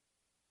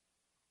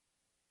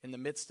in the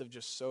midst of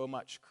just so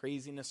much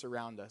craziness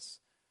around us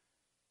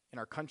in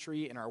our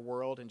country, in our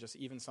world, and just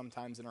even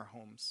sometimes in our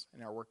homes,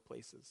 in our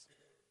workplaces.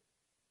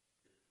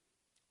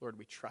 Lord,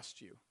 we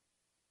trust you.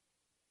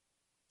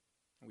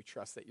 And we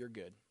trust that you're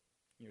good.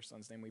 In your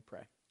son's name we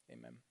pray.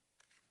 Amen.